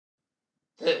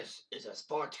This is a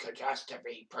Sports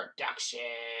Catastrophe production.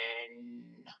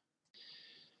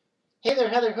 Hey there,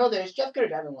 Heather Ho there. It's Jeff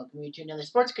Gooder, and welcome you to another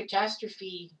Sports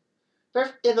Catastrophe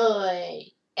birthday boy.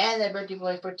 And the birthday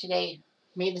boy for today,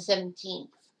 May the 17th,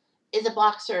 is a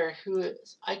boxer who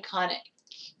is iconic,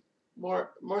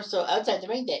 more so outside the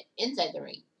ring than inside the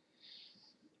ring.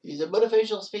 He's a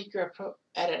motivational speaker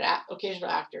and an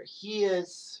occasional actor. He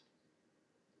is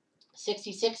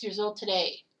 66 years old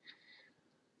today.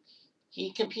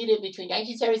 He competed between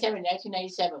 1977 and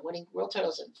 1997, winning world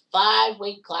titles in 5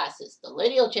 weight classes, the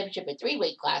lineal championship in 3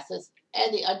 weight classes,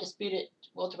 and the undisputed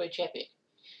welterweight champion.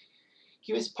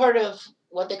 He was part of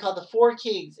what they call the Four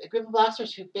Kings, a group of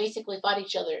boxers who basically fought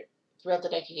each other throughout the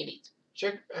 1980s.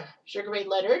 Sugar Ray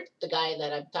Leonard, the guy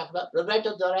that I'm talking about,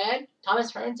 Roberto Duran,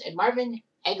 Thomas Hearns, and Marvin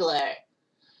Hagler.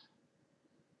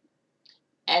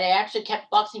 And they actually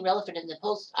kept boxing relevant in the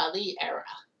post-Ali era.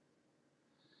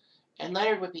 And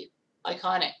Leonard would be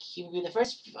iconic. He would be the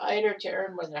first fighter to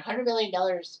earn more than $100 million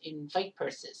in fight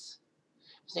purses.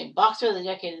 He was named Boxer of the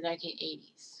Decade in the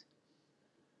 1980s.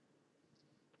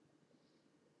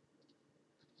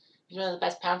 He's one of the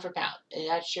best pound for pound, and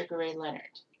that's Sugar Ray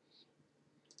Leonard.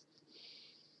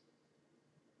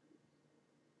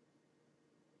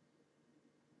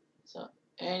 So,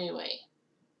 anyway.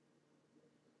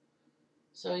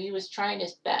 So he was trying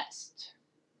his best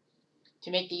to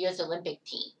make the U.S. Olympic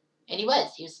team. And he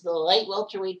was. He was the light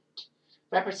welterweight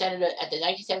representative at the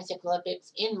 1976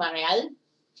 Olympics in Montreal.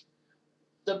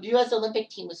 The U.S. Olympic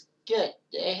team was good.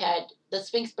 They had the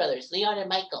Spinks brothers, Leon and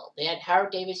Michael. They had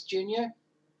Howard Davis Jr.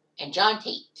 and John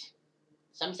Tate.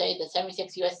 Some say the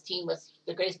 76 U.S. team was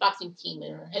the greatest boxing team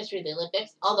in the history of the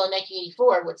Olympics, although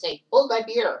 1984 would say, hold my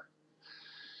beer.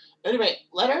 Anyway,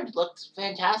 Leonard looked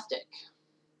fantastic.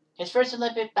 His first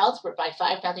Olympic belts were by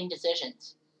 5-0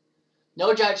 decisions.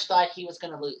 No judge thought he was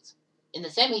going to lose. In the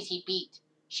semis, he beat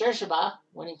Shershaba,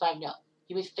 winning 5-0.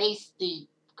 He would face the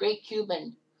great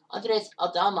Cuban Andres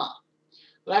Aldama,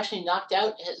 who actually knocked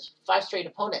out his 5 straight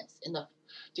opponents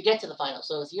to get to the final.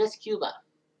 So it was U.S.-Cuba.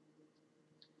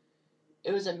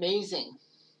 It was amazing.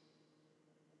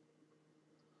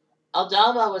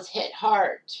 Aldama was hit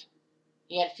hard.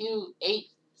 He had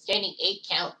standing 8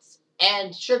 counts.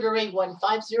 And Sugar Ray won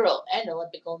 5-0 and an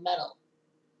Olympic gold medal.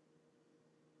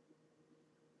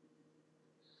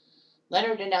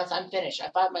 Leonard announced, I'm finished. I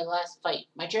fought my last fight.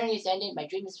 My journey is ended. My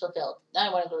dream is fulfilled. Now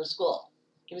I want to go to school.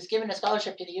 He was given a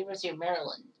scholarship to the University of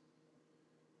Maryland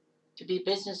to be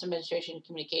business administration and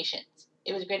communications.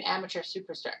 It was a great amateur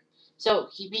superstar. So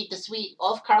he beat the Swede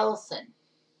Ulf Carlson,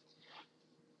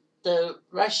 the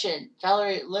Russian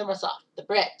Valery Limosov, the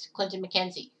Brit Clinton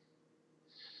McKenzie,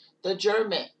 the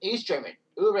East German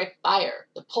Ulrich Bayer,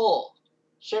 the Pole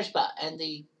Shershba, and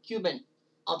the Cuban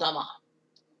Aldama.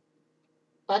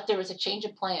 But there was a change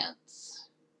of plans.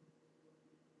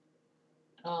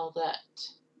 And all that.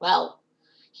 Well,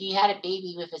 he had a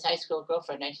baby with his high school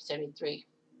girlfriend in 1973.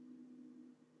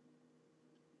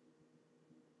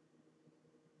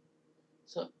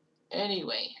 So,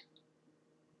 anyway,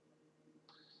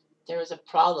 there was a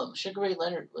problem. Sugar Ray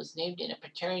Leonard was named in a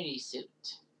paternity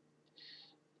suit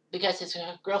because his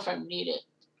girlfriend needed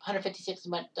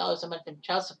 $156 a month in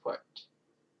child support.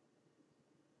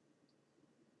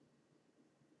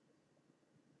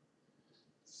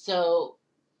 So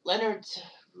Leonard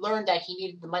learned that he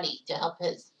needed the money to help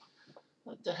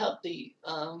the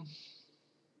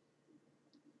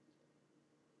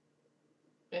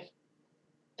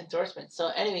endorsements. So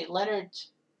anyway, Leonard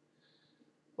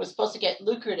was supposed to get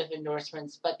lucrative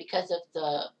endorsements, but because of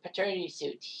the paternity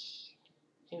suit,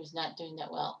 he was not doing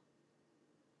that well.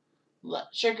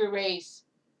 Sugar Ray's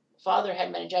father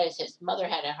had meningitis. His mother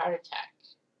had a heart attack.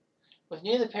 With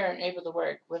neither parent able to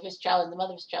work, with his child and the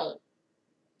mother's child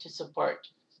to support,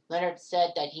 Leonard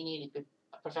said that he needed to be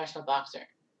a professional boxer.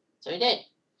 So he did.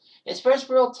 His first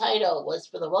world title was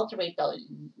for the welterweight belt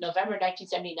in November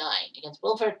 1979 against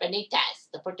Wilfred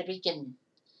Benitez, the Puerto Rican.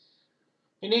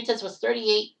 Benitez was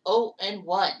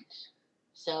 38-0-1.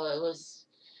 So it was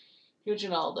huge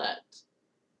and all that.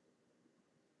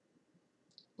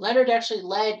 Leonard actually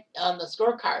led on the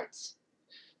scorecards,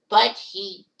 but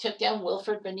he took down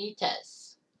Wilfred Benitez.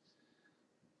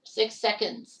 6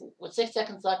 seconds, with 6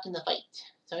 seconds left in the fight.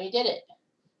 So he did it.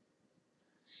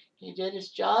 He did his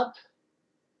job.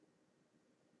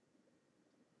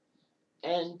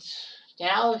 And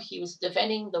now he was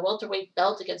defending the welterweight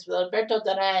belt against Roberto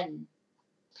Duran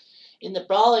in the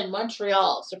brawl in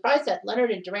Montreal. Surprised that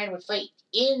Leonard and Duran would fight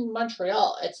in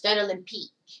Montreal at Stade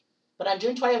Olympique. But on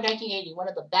June 20 of 1980, one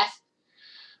of the best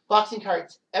boxing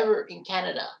cards ever in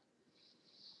Canada,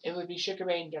 it would be Sugar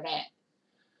Ray and Duran.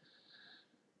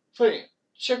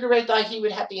 Sugar Ray thought he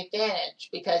would have the advantage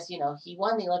because, you know, he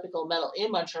won the Olympic gold medal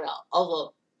in Montreal,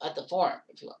 although at the Forum,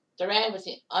 if you will. Durand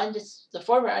was the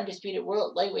former undisputed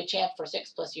world lightweight champ for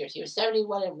 6+ years. He was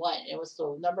 71-1 and was the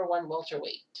 #1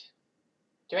 welterweight.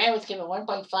 Durand was given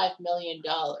 $1.5 million,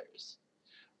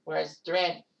 whereas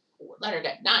Leonard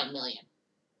got $9 million.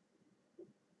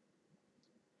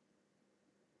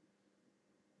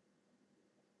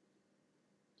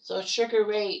 So Sugar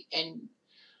Ray and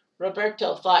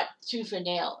Roberto fought tooth and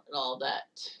nail and all that.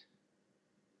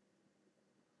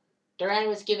 Durand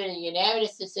was given a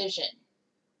unanimous decision.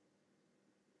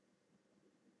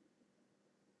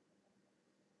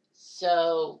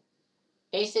 So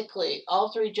basically,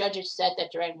 all 3 judges said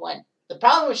that Durand won. The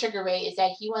problem with Sugar Ray is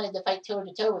that he wanted to fight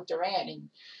toe-to-toe with Durand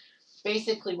and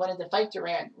basically wanted to fight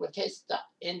Durand with his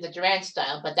in the Durand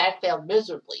style, but that failed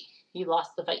miserably. He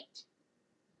lost the fight.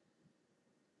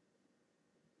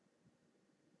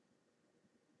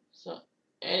 So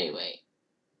anyway,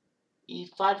 he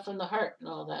fought from the heart and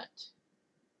all that.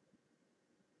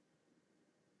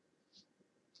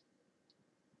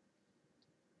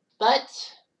 But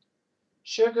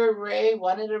Sugar Ray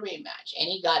wanted a rematch, and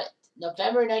he got it.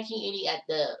 November 1980 at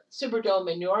the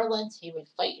Superdome in New Orleans, he would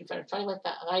fight in front of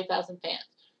 25,000 fans.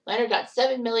 Leonard got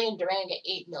 $7 million, Durand got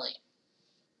 $8 million.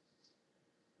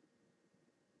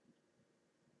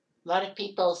 A lot of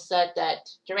people said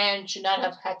that Durand should not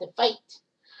have had to fight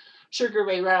Sugar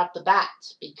Ray right off the bat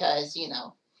because, you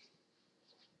know,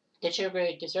 did Sugar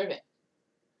Ray deserve it?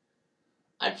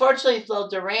 Unfortunately, though,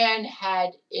 Durand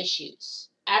had issues.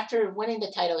 After winning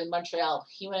the title in Montreal,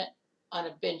 he went on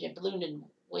a binge and ballooned in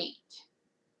weight.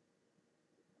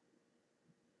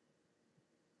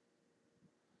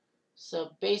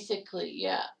 So basically,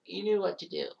 yeah, he knew what to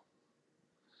do.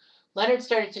 Leonard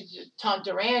started to taunt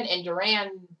Durand, and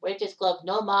Durand waved his glove,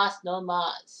 no mas, no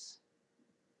mas.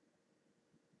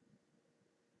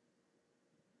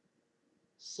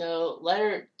 So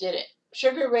Leonard did it.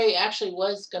 Sugar Ray actually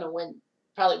was going to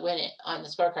probably win it on the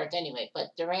scorecards anyway,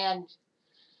 but Durand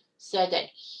said that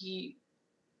he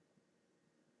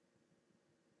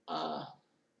had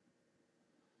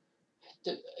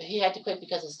to quit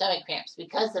because of stomach cramps,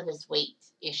 because of his weight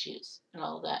issues and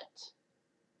all that.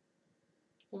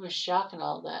 It was shock and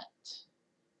all that.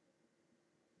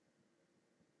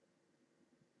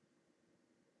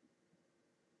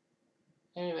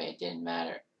 Anyway, it didn't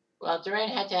matter. Well,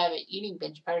 Durand had to have an eating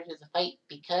binge prior to the fight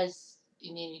because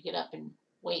he needed to get up and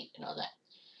weight and all that.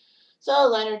 So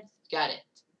Leonard got it.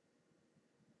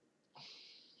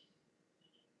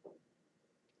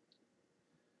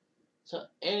 So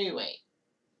anyway,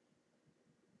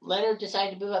 Leonard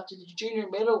decided to move up to the junior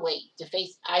middleweight to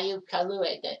face Ayub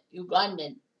Kalue, the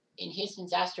Ugandan, in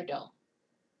Houston's Astrodome.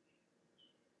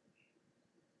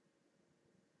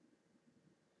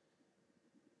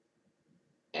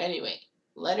 Anyway,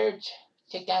 Leonard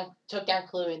took down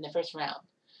Kalue in the first round.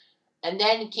 And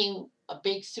then came a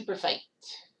big super fight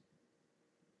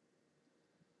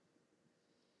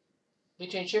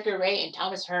between Sugar Ray and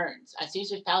Thomas Hearns at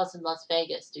Caesars Palace in Las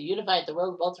Vegas to unify the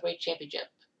World Welterweight Championship.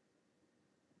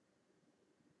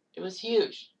 It was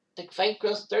huge. The fight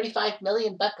grossed 35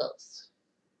 million buckles.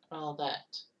 All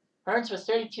that. Hearns was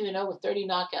 32-0 with 30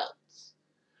 knockouts.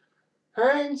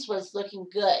 Hearns was looking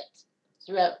good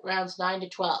throughout rounds 9 to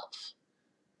 12.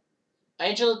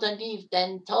 Angelo Dundee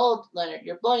then told Leonard,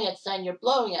 "You're blowing it, son, you're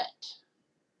blowing it."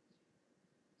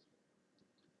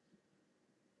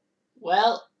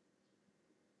 Well,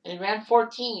 in round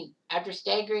 14, after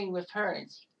staggering with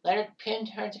Hearns, Leonard pinned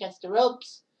Hearns against the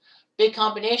ropes. Big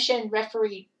combination.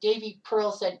 Referee Davey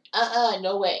Pearl said,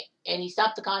 no way. And he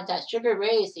stopped the contest. Sugar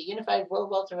Ray is the unified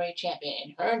world welterweight champion,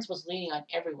 and Hearns was leaning on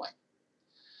everyone.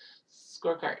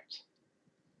 Scorecard.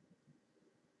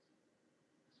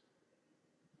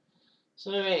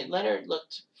 So anyway, Leonard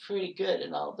looked pretty good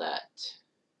and all that.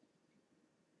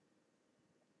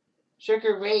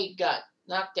 Sugar Ray got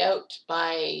knocked out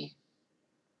by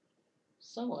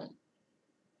someone.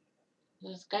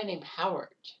 This guy named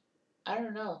Howard. I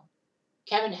don't know.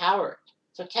 Kevin Howard.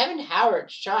 So Kevin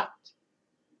Howard shocked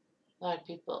a lot of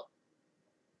people.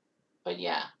 But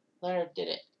yeah, Leonard did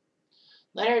it.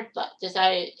 Leonard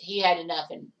decided he had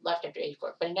enough and left after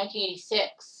 84. But in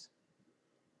 1986,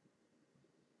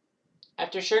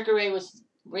 after Sugar Ray was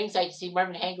ringside to see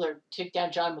Marvin Hagler took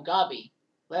down John Mugabe,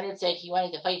 Leonard said he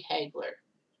wanted to fight Hagler.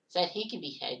 Said he can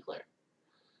beat Hagler.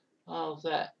 All of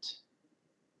that.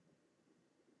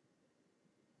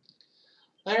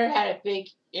 Leonard had a big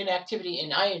inactivity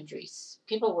and eye injuries.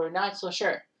 People were not so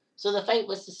sure. So the fight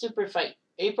was the super fight,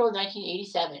 April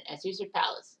 1987 at Caesars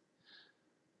Palace.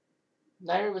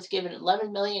 Leonard was given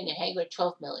 $11 million and Hagler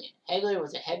 $12 million. Hagler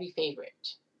was a heavy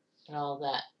favorite. and all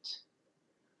that.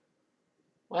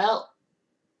 Well,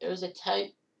 it was a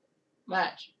tight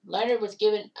match. Leonard was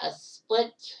given a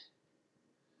split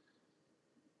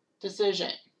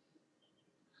decision.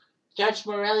 Judge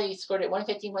Morelli scored at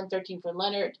 115-113 for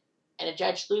Leonard, and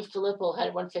Judge Lou Filippo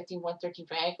had 115-113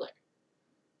 for Hagler.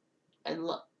 And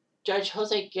Judge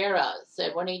Jose Guerra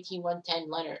said 118-110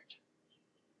 Leonard.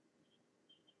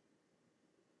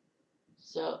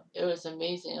 So it was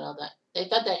amazing and all that. They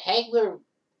thought that Hagler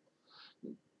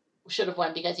should have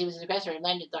won because he was an aggressor and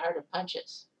landed the harder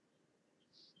punches.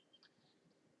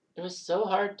 It was so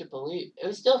hard to believe. It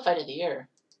was still fight of the year.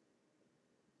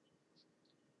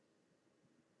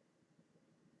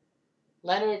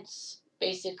 Leonard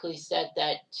basically said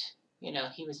that,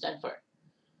 he was done for.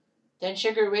 Then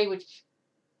Sugar Ray would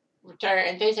retire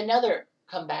and face another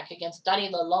comeback against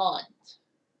Donnie Lalonde.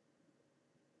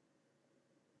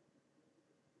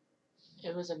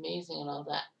 It was amazing and all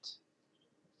that.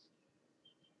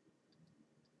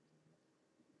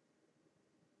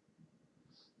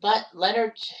 But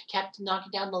Leonard kept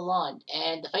knocking down Lalonde,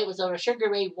 and the fight was over. Sugar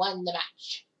Ray won the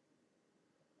match.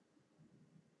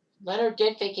 Leonard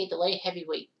did vacate the light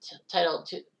heavyweight title,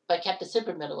 but kept the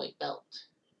super middleweight belt.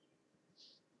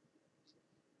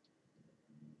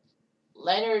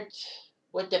 Leonard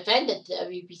would defend the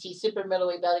WBC super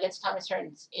middleweight belt against Thomas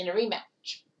Hearns in a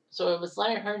rematch. So it was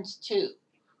Leonard Hearns 2,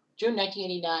 June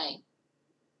 1989.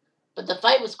 But the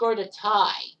fight was scored a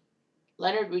tie.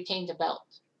 Leonard retained the belt.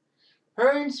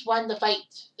 Hearns won the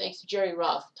fight thanks to Jerry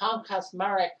Roth. Tom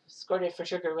Kosmarek scored it for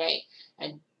Sugar Ray,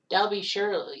 and Dalby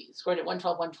Shirley scored it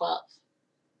 112-112.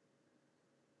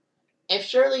 If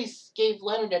Shirley gave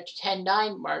Leonard a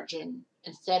 10-9 margin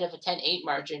instead of a 10-8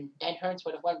 margin, then Hearns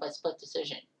would have won by split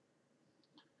decision.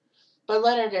 But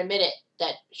Leonard admitted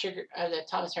that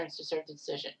Thomas Hearns deserved the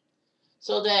decision.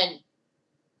 So then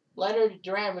Leonard and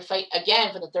Duran would fight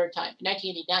again for the third time. In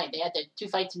 1989, they had the two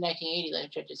fights in 1980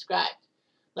 that I described.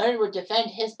 Leonard would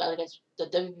defend his belt against the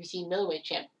WBC middleweight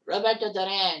champ, Roberto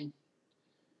Duran.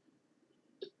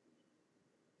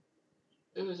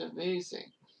 It was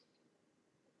amazing.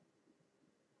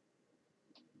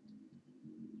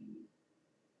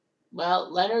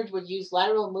 Well, Leonard would use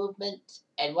lateral movement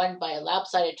and won by a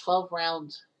lopsided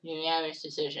 12-round unanimous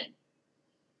decision.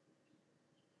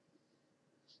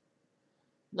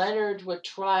 Leonard would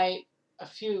try a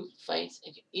few fights,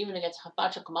 even against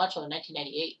Macho Camacho in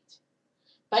 1998.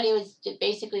 But he was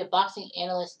basically a boxing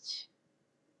analyst,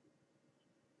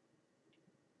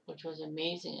 which was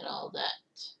amazing and all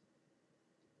that.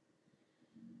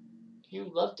 You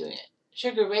loved doing it.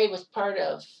 Sugar Ray was part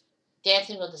of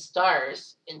Dancing with the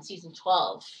Stars in season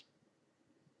 12.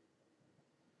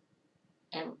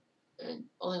 And it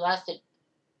only lasted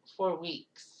 4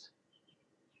 weeks.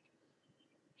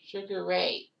 Sugar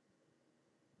Ray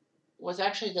was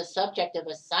actually the subject of a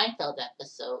Seinfeld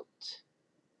episode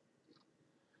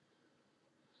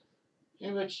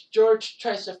in which George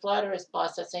tries to flatter his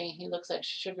boss by saying he looks like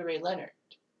Sugar Ray Leonard.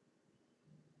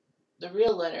 The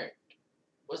real Leonard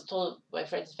was told by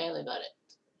friends and family about it.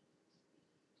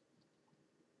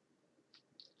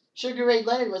 Sugar Ray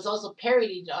Leonard was also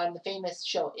parodied on the famous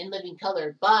show In Living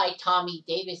Color by Tommy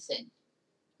Davidson,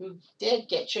 who did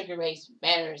get Sugar Ray's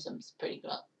mannerisms pretty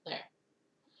well there.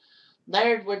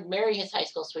 Leonard would marry his high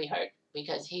school sweetheart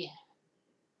because he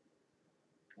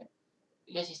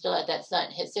still had that son,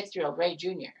 his 6-year-old Ray Jr.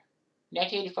 In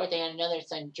 1984, they had another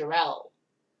son, Jarrell,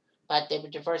 but they were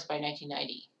divorced by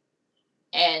 1990.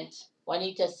 And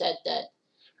Juanita said that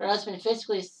her husband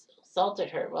physically assaulted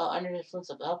her while under the influence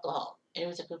of alcohol, and he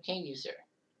was a cocaine user.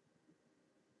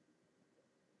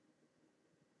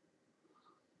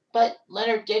 But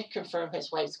Leonard did confirm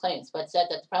his wife's claims, but said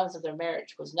that the problems of their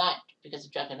marriage was not because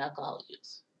of drug and alcohol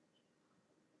use.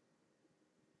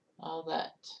 All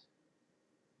that.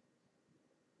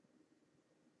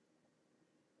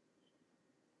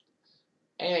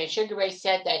 Anyway, Sugar Ray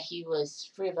said that he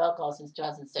was free of alcohol since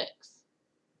 2006.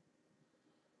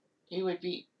 He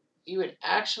would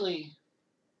actually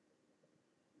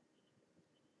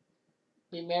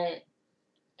be married,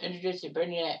 introduced to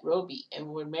Bernadette Roby, and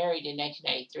were married in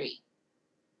 1993.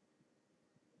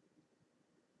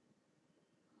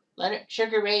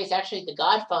 Sugar Ray is actually the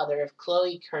godfather of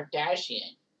Khloe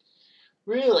Kardashian.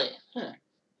 Really? Huh.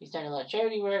 He's done a lot of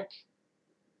charity work.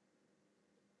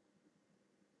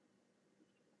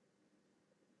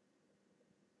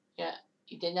 Yeah,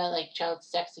 he did not like child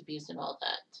sex abuse and all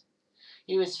that.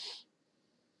 He was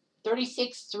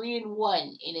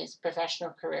 36-3-1 in his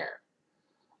professional career.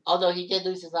 Although he did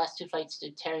lose his last 2 fights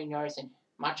to Terry Norris and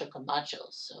Macho Camacho.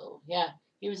 So, yeah,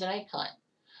 he was an icon.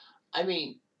 I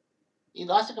mean, He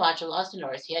lost to Camacho, lost to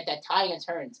Norris. He had that tie against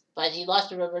Hearns, but he lost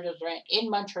to Roberto Duran in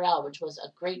Montreal, which was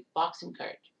a great boxing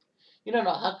card. You don't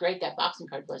know how great that boxing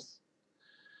card was.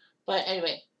 But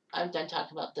anyway, I'm done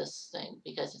talking about this thing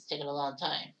because it's taken a long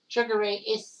time. Sugar Ray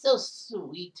is so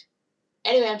sweet.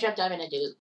 Anyway, I'm Jeff Diamond. Adieu.